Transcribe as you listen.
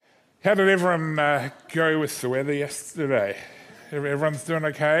How did everyone go with the weather yesterday? Everyone's doing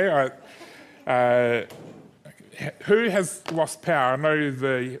okay? Who has lost power? I know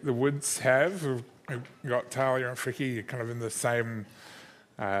the Woods have. We've got Talia and Fricky kind of in the same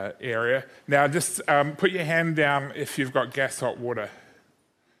area. Now, just put your hand down if you've got gas hot water.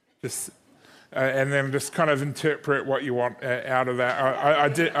 And then just kind of interpret what you want out of that.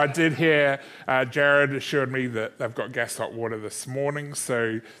 I did hear Jared assured me that they've got gas hot water this morning,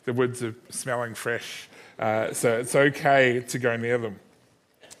 so the woods are smelling fresh, so it's okay to go near them.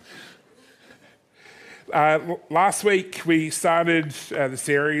 Last week we started the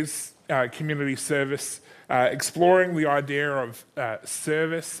series, Community Service, exploring the idea of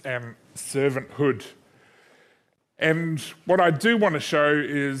service and servanthood. And what I do want to show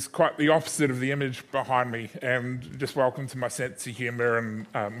is quite the opposite of the image behind me, and just welcome to my sense of humour and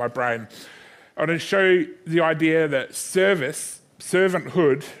my brain. I want to show the idea that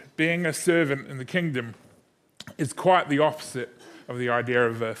servanthood, being a servant in the kingdom, is quite the opposite of the idea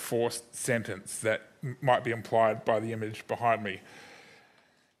of a forced sentence that might be implied by the image behind me.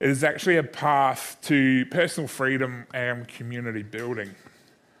 It is actually a path to personal freedom and community building.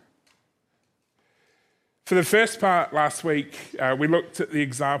 For the first part last week, we looked at the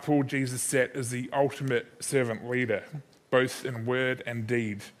example Jesus set as the ultimate servant leader, both in word and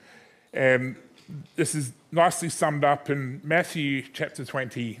deed. And this is nicely summed up in Matthew chapter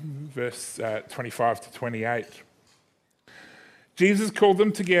 20, verse 25 to 28. Jesus called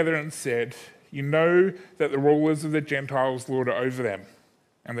them together and said, "You know that the rulers of the Gentiles lord it over them,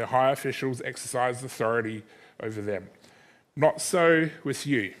 and their high officials exercise authority over them. Not so with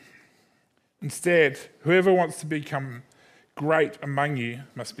you. Instead, whoever wants to become great among you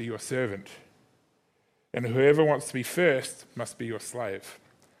must be your servant, and whoever wants to be first must be your slave,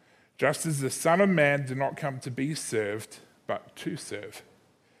 just as the Son of Man did not come to be served, but to serve,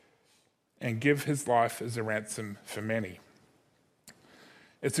 and give his life as a ransom for many."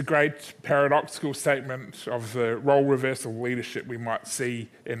 It's a great paradoxical statement of the role reversal leadership we might see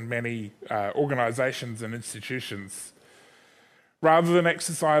in many organisations and institutions. Rather than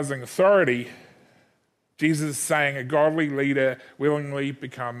exercising authority, Jesus is saying a godly leader willingly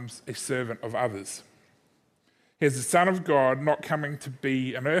becomes a servant of others. He is the Son of God, not coming to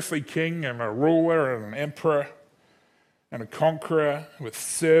be an earthly king and a ruler and an emperor and a conqueror with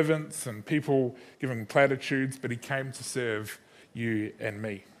servants and people giving platitudes, but he came to serve you and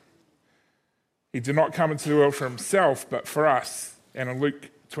me. He did not come into the world for himself, but for us. And in Luke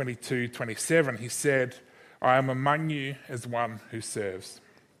 22:27, he said, "I am among you as one who serves."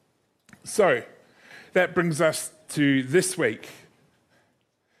 So, that brings us to this week.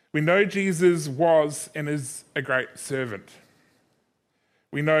 We know Jesus was and is a great servant.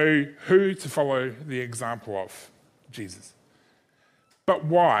 We know who to follow the example of, Jesus. But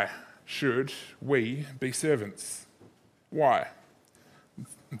why should we be servants? Why?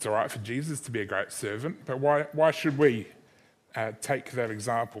 It's all right for Jesus to be a great servant, but why should we take that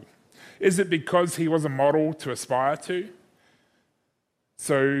example? Is it because he was a model to aspire to?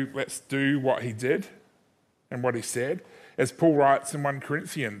 So let's do what he did and what he said. As Paul writes in 1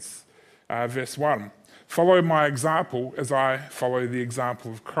 Corinthians verse 1, "Follow my example as I follow the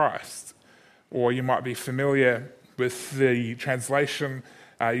example of Christ." Or you might be familiar with the translation,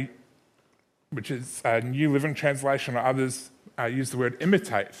 which is a New Living Translation, or others use the word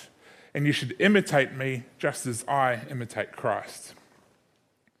imitate. "And you should imitate me just as I imitate Christ."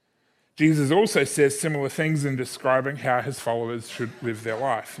 Jesus also says similar things in describing how his followers should live their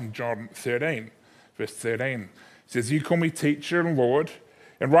life. In John 13, verse 13, he says, "You call me teacher and Lord,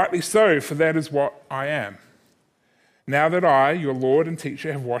 and rightly so, for that is what I am. Now that I, your Lord and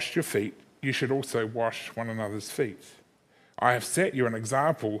teacher, have washed your feet, you should also wash one another's feet. I have set you an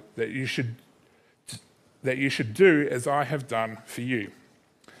example that you should do as I have done for you.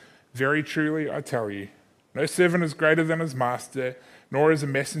 Very truly, I tell you, no servant is greater than his master, nor is a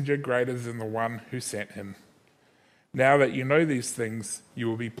messenger greater than the one who sent him. Now that you know these things, you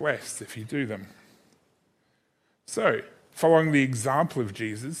will be blessed if you do them." So, following the example of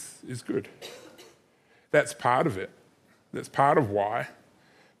Jesus is good. That's part of it. That's part of why.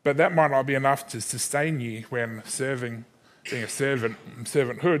 But that might not be enough to sustain you when being a servant, and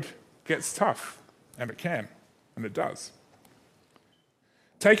servanthood gets tough. And it can, and it does.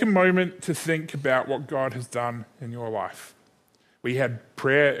 Take a moment to think about what God has done in your life. We had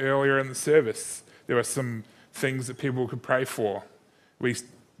prayer earlier in the service. There were some things that people could pray for. We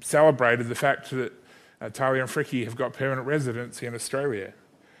celebrated the fact that Talia and Fricky have got permanent residency in Australia.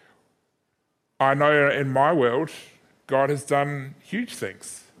 I know in my world, God has done huge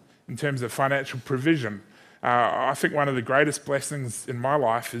things in terms of financial provision. I think one of the greatest blessings in my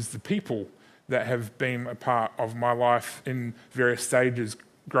life is the people that have been a part of my life in various stages.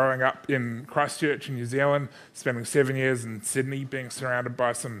 Growing up in Christchurch in New Zealand, spending 7 years in Sydney, being surrounded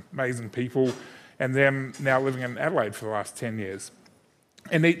by some amazing people, and then now living in Adelaide for the last 10 years.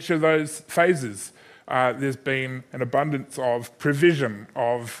 In each of those phases, there's been an abundance of provision,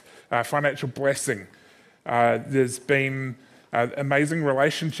 of financial blessing. There's been amazing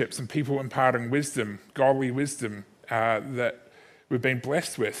relationships and people imparting wisdom, godly wisdom that we've been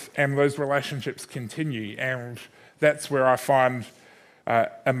blessed with. And those relationships continue. And that's where I find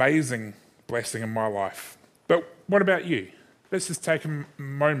amazing blessing in my life. But what about you? Let's just take a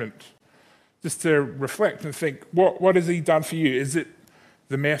moment just to reflect and think, what has he done for you? Is it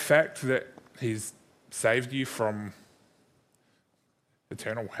the mere fact that he's saved you from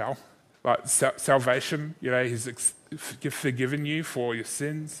eternal hell? Like salvation, he's forgiven you for your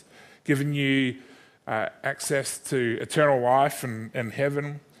sins, given you access to eternal life and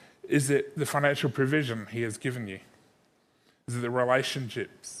heaven. Is it the financial provision he has given you? Is it the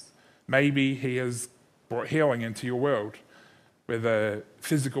relationships? Maybe he has brought healing into your world, whether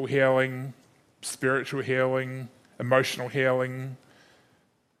physical healing, spiritual healing, emotional healing,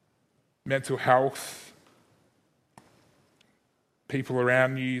 mental health, people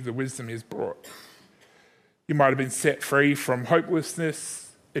around you, the wisdom he's brought. You might have been set free from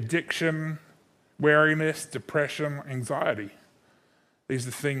hopelessness, addiction, weariness, depression, anxiety. These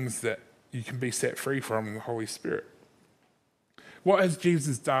are things that you can be set free from in the Holy Spirit. What has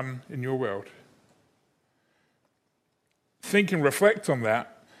Jesus done in your world? Think and reflect on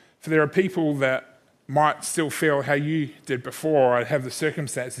that, for there are people that might still feel how you did before, or have the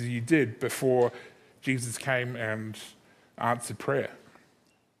circumstances you did before Jesus came and answered prayer.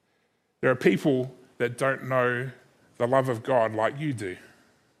 There are people that don't know the love of God like you do.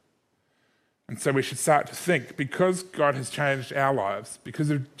 And so we should start to think, because God has changed our lives, because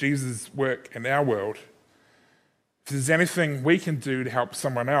of Jesus' work in our world, if there's anything we can do to help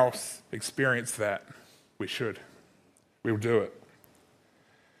someone else experience that, we should. We'll do it.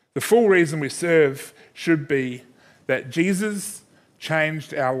 The full reason we serve should be that Jesus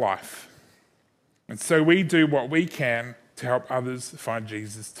changed our life. And so we do what we can to help others find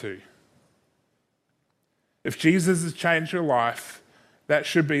Jesus too. If Jesus has changed your life, that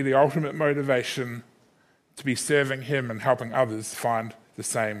should be the ultimate motivation to be serving him and helping others find the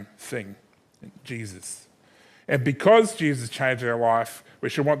same thing, Jesus. And because Jesus changed our life, we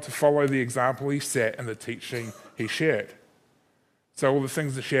should want to follow the example he set and the teaching he shared. So all the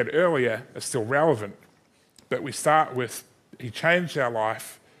things I shared earlier are still relevant, but we start with he changed our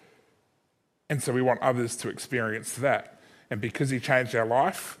life, and so we want others to experience that. And because he changed our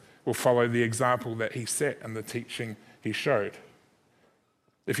life, we'll follow the example that he set and the teaching he showed.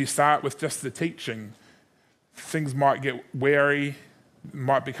 If you start with just the teaching, things might get weary,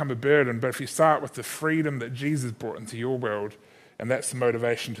 might become a burden, but if you start with the freedom that Jesus brought into your world, and that's the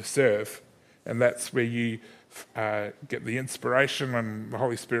motivation to serve, and that's where you get the inspiration and the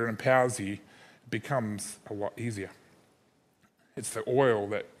Holy Spirit empowers you, it becomes a lot easier. It's the oil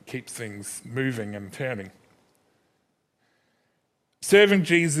that keeps things moving and turning. Serving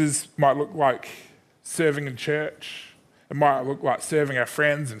Jesus might look like serving in church. It might look like serving our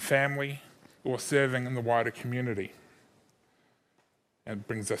friends and family, or serving in the wider community. And it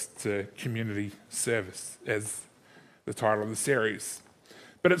brings us to community service as the title of the series.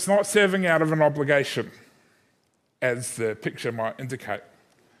 But it's not serving out of an obligation, as the picture might indicate,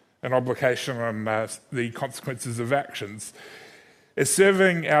 an obligation on the consequences of actions. It's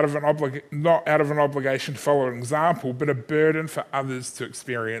serving out of not out of an obligation to follow an example, but a burden for others to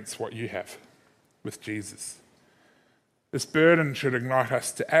experience what you have with Jesus. This burden should ignite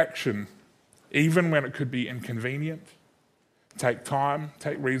us to action, even when it could be inconvenient, take time,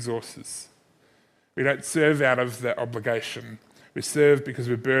 take resources. We don't serve out of that obligation. We serve because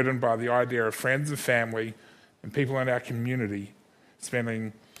we're burdened by the idea of friends and family and people in our community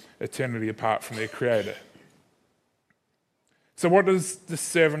spending eternity apart from their Creator. So what does this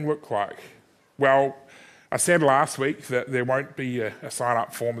serving look like? Well, I said last week that there won't be a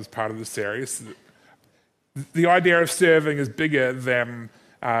sign-up form as part of the series. The idea of serving is bigger than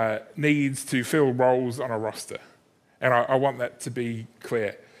needs to fill roles on a roster. And I want that to be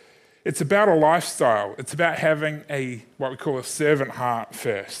clear. It's about a lifestyle. It's about having what we call a servant heart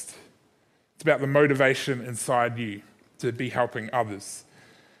first. It's about the motivation inside you to be helping others.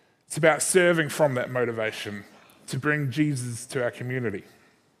 It's about serving from that motivation to bring Jesus to our community.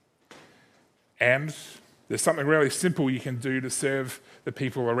 And there's something really simple you can do to serve the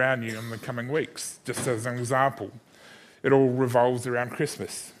people around you in the coming weeks. Just as an example, it all revolves around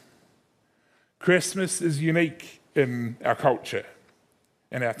Christmas. Christmas is unique in our culture,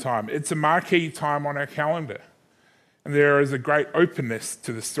 in our time. It's a marquee time on our calendar, and there is a great openness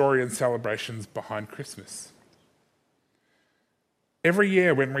to the story and celebrations behind Christmas. Every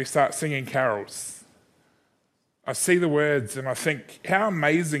year when we start singing carols, I see the words and I think, how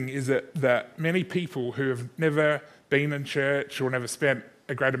amazing is it that many people who have never been in church or never spent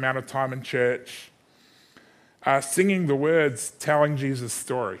a great amount of time in church are singing the words telling Jesus'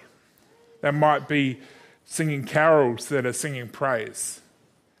 story. They might be singing carols that are singing praise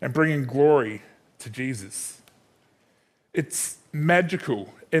and bringing glory to Jesus. It's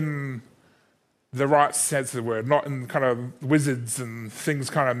magical in the right sense of the word, not in kind of wizards and things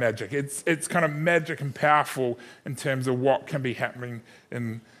kind of magic. It's kind of magic and powerful in terms of what can be happening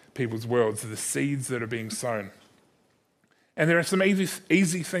in people's worlds, the seeds that are being sown. And there are some easy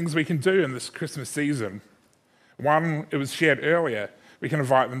things we can do in this Christmas season. One, it was shared earlier, we can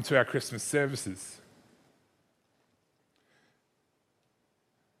invite them to our Christmas services.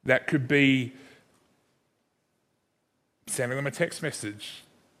 That could be sending them a text message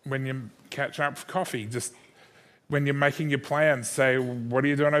when you catch up for coffee, just when you're making your plans, say, what are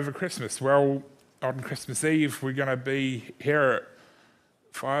you doing over Christmas? Well, on Christmas Eve, we're going to be here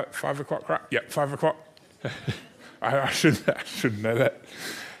at 5 o'clock, right? Yep, 5 o'clock. I should know that.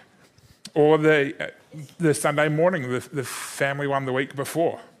 Or the Sunday morning, the family one the week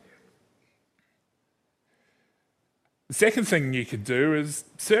before. The second thing you could do is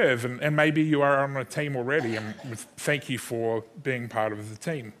serve, and maybe you are on a team already, and thank you for being part of the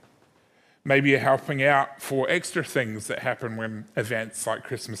team. Maybe you're helping out for extra things that happen when events like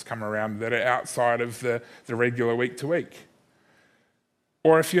Christmas come around that are outside of the regular week to week.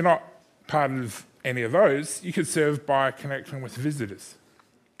 Or if you're not part of any of those, you could serve by connecting with visitors,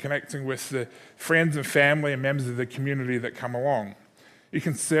 connecting with the friends and family and members of the community that come along. You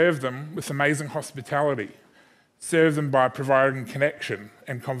can serve them with amazing hospitality. Serve them by providing connection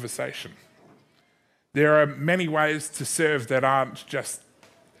and conversation. There are many ways to serve that aren't just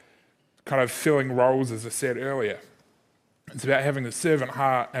kind of filling roles, as I said earlier. It's about having a servant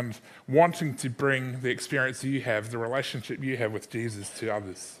heart and wanting to bring the experience you have, the relationship you have with Jesus to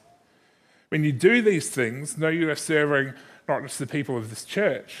others. When you do these things, know you are serving not just the people of this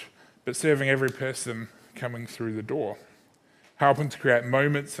church, but serving every person coming through the door, helping to create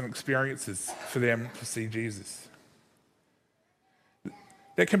moments and experiences for them to see Jesus.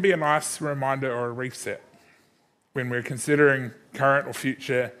 That can be a nice reminder or a reset when we're considering current or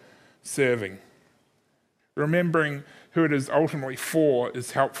future serving. Remembering who it is ultimately for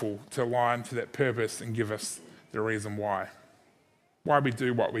is helpful to align to that purpose and give us the reason why we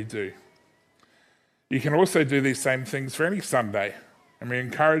do what we do. You can also do these same things for any Sunday, and we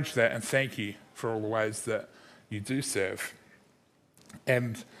encourage that and thank you for all the ways that you do serve.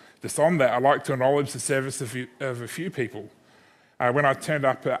 And just on that, I'd like to acknowledge the service of a few people. When I turned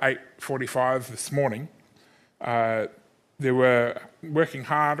up at 8:45 this morning, they were working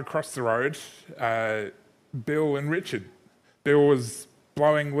hard across the road, Bill and Richard. Bill was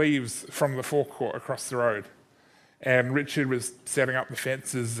blowing leaves from the forecourt across the road, and Richard was setting up the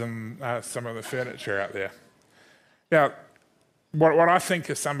fences and some of the furniture out there. Now, what I think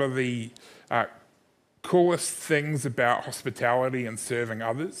are some of the coolest things about hospitality and serving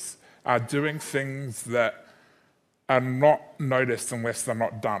others are doing things that are not noticed unless they're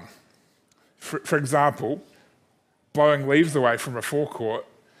not done. For example, blowing leaves away from a forecourt.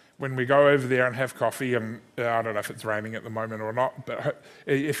 When we go over there and have coffee, and I don't know if it's raining at the moment or not, but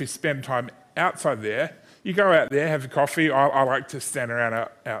if you spend time outside there, you go out there, have a coffee. I like to stand around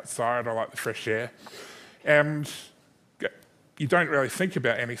outside. I like the fresh air. And you don't really think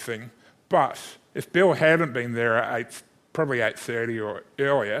about anything. But if Bill hadn't been there at probably 8:30 or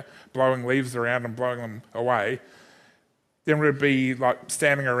earlier, blowing leaves around and blowing them away, then we'd be like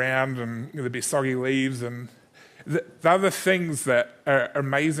standing around and there'd be soggy leaves and the other things that are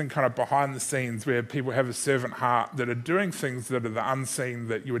amazing kind of behind the scenes where people have a servant heart that are doing things that are the unseen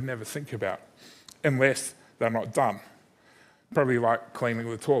that you would never think about unless they're not done. Probably like cleaning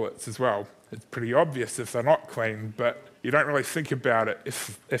the toilets as well. It's pretty obvious if they're not clean, but you don't really think about it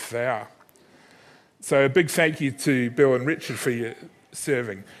if they are. So a big thank you to Bill and Richard for your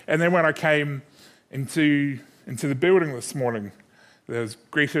serving. And then when I came into the building this morning, I was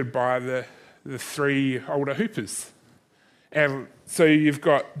greeted by the three older hoopers. And so you've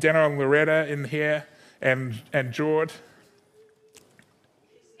got Dano and Loretta in here and Jord.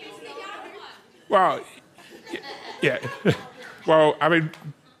 Well, yeah. Well, I mean,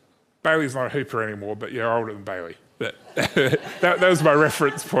 Bailey's not a hooper anymore, but you're older than Bailey. That was my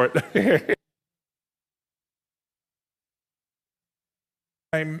reference point.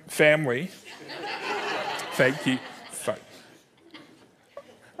 Same family. Thank you. So,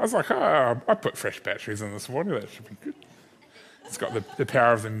 I was like, oh, I put fresh batteries in this morning. That should be good. It's got the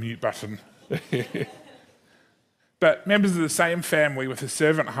power of the mute button. But members of the same family with a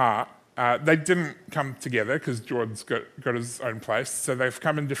servant heart, they didn't come together because Jordan's got his own place. So they've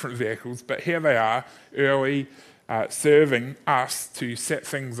come in different vehicles. But here they are, early, serving us to set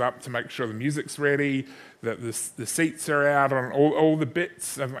things up, to make sure the music's ready, that the seats are out, and all the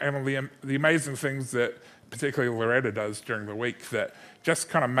bits and the amazing things that particularly Loretta does during the week that just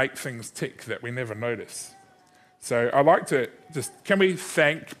kind of make things tick that we never notice. So I'd like to can we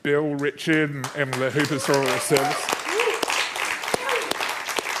thank Bill, Richard, and the Hoopers for all their service?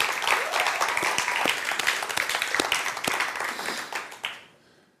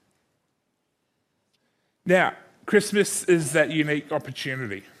 Now, Christmas is that unique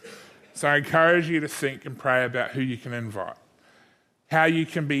opportunity. So I encourage you to think and pray about who you can invite, how you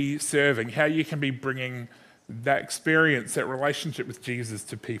can be serving, how you can be bringing that experience, that relationship with Jesus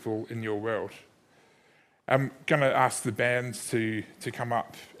to people in your world. I'm going to ask the band to come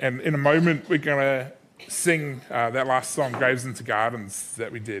up. And in a moment, we're going to sing that last song, Graves into Gardens,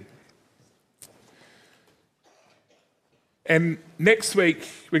 that we did. And next week,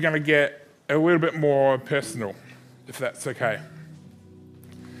 we're going to get a little bit more personal, if that's okay.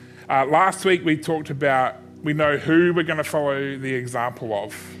 Last week, we talked about we know who we're going to follow the example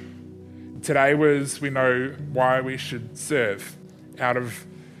of. Today was we know why we should serve out of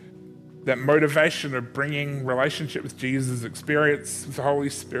that motivation of bringing relationship with Jesus, experience with the Holy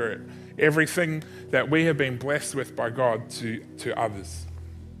Spirit, everything that we have been blessed with by God to others.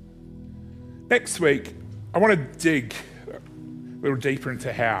 Next week, I want to dig a little deeper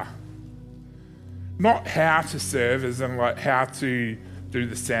into how. Not how to serve, as in like how to do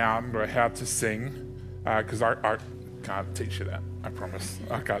the sound or how to sing, because I can't teach you that, I promise.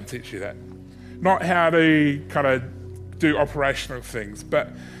 I can't teach you that. Not how to kind of do operational things,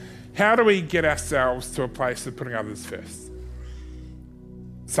 but how do we get ourselves to a place of putting others first?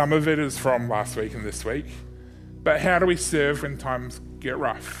 Some of it is from last week and this week, but how do we serve when times get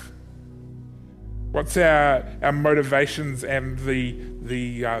rough? What's our motivations and the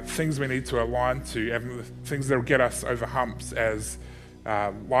things we need to align to, and the things that will get us over humps as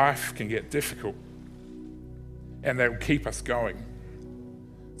life can get difficult, and that will keep us going?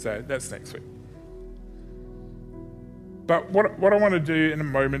 So that's next week. But what I want to do in a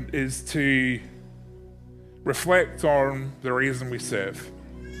moment is to reflect on the reason we serve.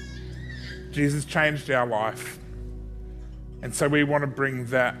 Jesus changed our life, and so we want to bring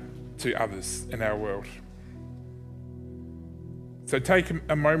that to others in our world. So take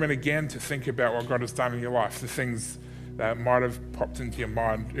a moment again to think about what God has done in your life, the things that might have popped into your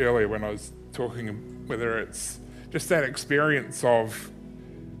mind earlier when I was talking, whether it's just that experience of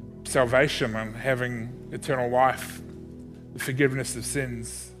salvation and having eternal life, the forgiveness of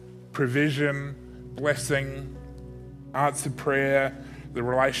sins, provision, blessing, answered prayer, the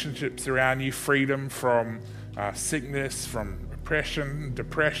relationships around you, freedom from sickness, from oppression,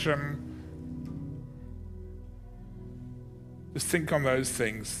 depression. Just think on those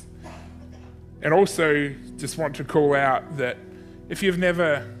things. And also just want to call out that if you've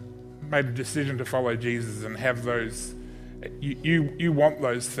never made a decision to follow Jesus and have those, you want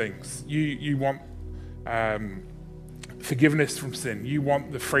those things. You want forgiveness from sin. You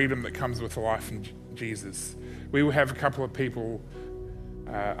want the freedom that comes with life in Jesus. We will have a couple of people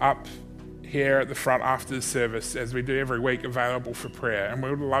up here at the front after the service, as we do every week, available for prayer. And we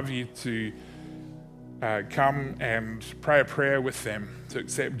would love you to come and pray a prayer with them to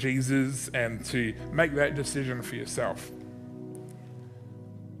accept Jesus and to make that decision for yourself.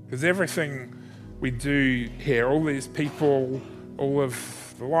 Because everything we do here, all these people, all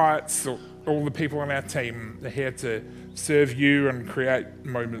of the lights, all the people on our team, they're here to serve you and create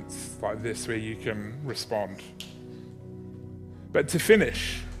moments like this where you can respond. But to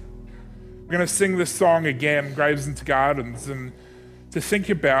finish, we're going to sing this song again, Graves into Gardens, and to think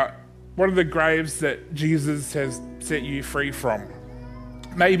about what are the graves that Jesus has set you free from.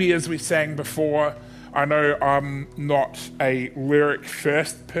 Maybe as we sang before, I know I'm not a lyric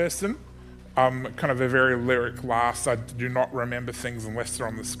first person. I'm kind of a very lyric last. I do not remember things unless they're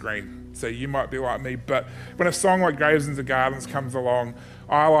on the screen. So you might be like me, but when a song like Graves into Gardens comes along,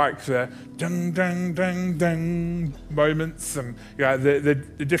 I like the ding, ding, ding, ding moments and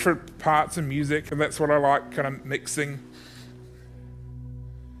the different parts of music, and that's what I like kind of mixing.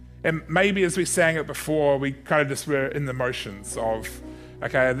 And maybe as we sang it before, we kind of just were in the motions of,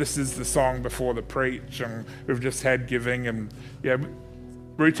 okay, this is the song before the preach, and we've just had giving, and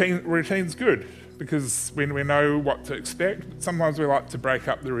routine's good, because when we know what to expect, but sometimes we like to break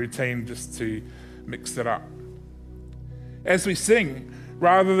up the routine just to mix it up. As we sing,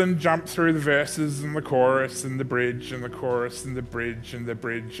 rather than jump through the verses and the chorus and the bridge and the chorus and the bridge and the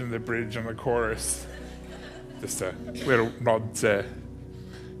bridge and the bridge and the chorus, just a little nod to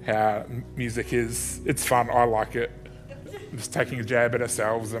how music is. It's fun, I like it. Just taking a jab at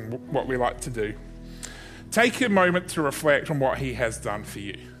ourselves and what we like to do. Take a moment to reflect on what he has done for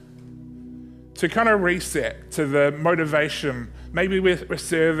you. To kind of reset to the motivation. Maybe we're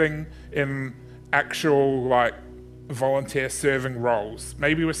serving in actual volunteer serving roles.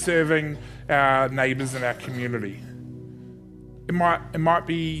 Maybe we're serving our neighbours in our community. It might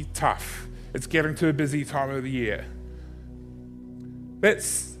be tough. It's getting to a busy time of the year.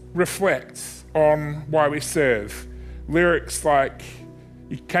 Let's reflect on why we serve. Lyrics like,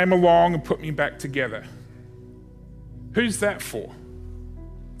 "You came along and put me back together." Who's that for?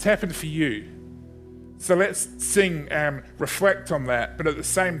 It's happened for you. So let's sing and reflect on that, but at the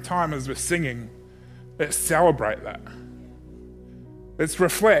same time as we're singing, let's celebrate that. Let's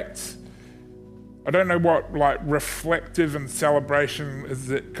reflect. I don't know what reflective and celebration is.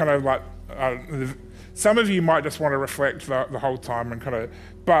 It kind of some of you might just want to reflect the whole time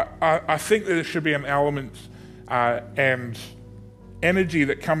but I think that there should be an element and energy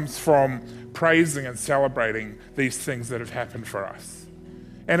that comes from praising and celebrating these things that have happened for us.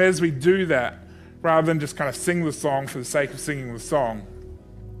 And as we do that, rather than just kind of sing the song for the sake of singing the song,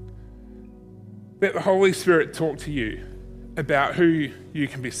 let the Holy Spirit talk to you about who you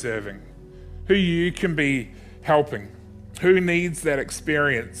can be serving, who you can be helping, who needs that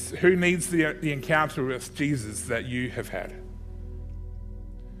experience, who needs the encounter with Jesus that you have had.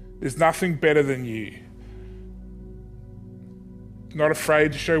 There's nothing better than you. Not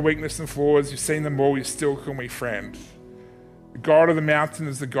afraid to show weakness and flaws. You've seen them all. You still call me friend. The God of the mountain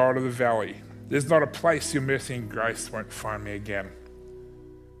is the God of the valley. There's not a place your mercy and grace won't find me again.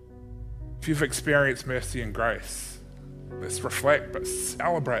 If you've experienced mercy and grace, let's reflect, but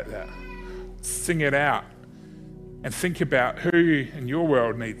celebrate that. Sing it out. And think about who in your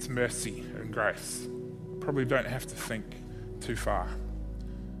world needs mercy and grace. Probably don't have to think too far.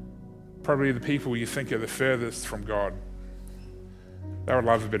 Probably the people you think are the furthest from God. They would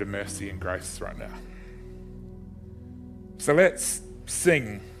love a bit of mercy and grace right now. So let's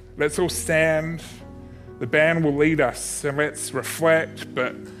sing. Let's all stand. The band will lead us, and let's reflect,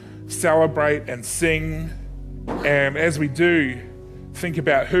 but celebrate and sing. And as we do, think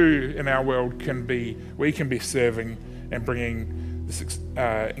about who in our world we can be serving and bringing this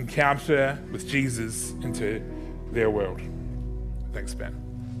encounter with Jesus into their world. Thanks, Ben.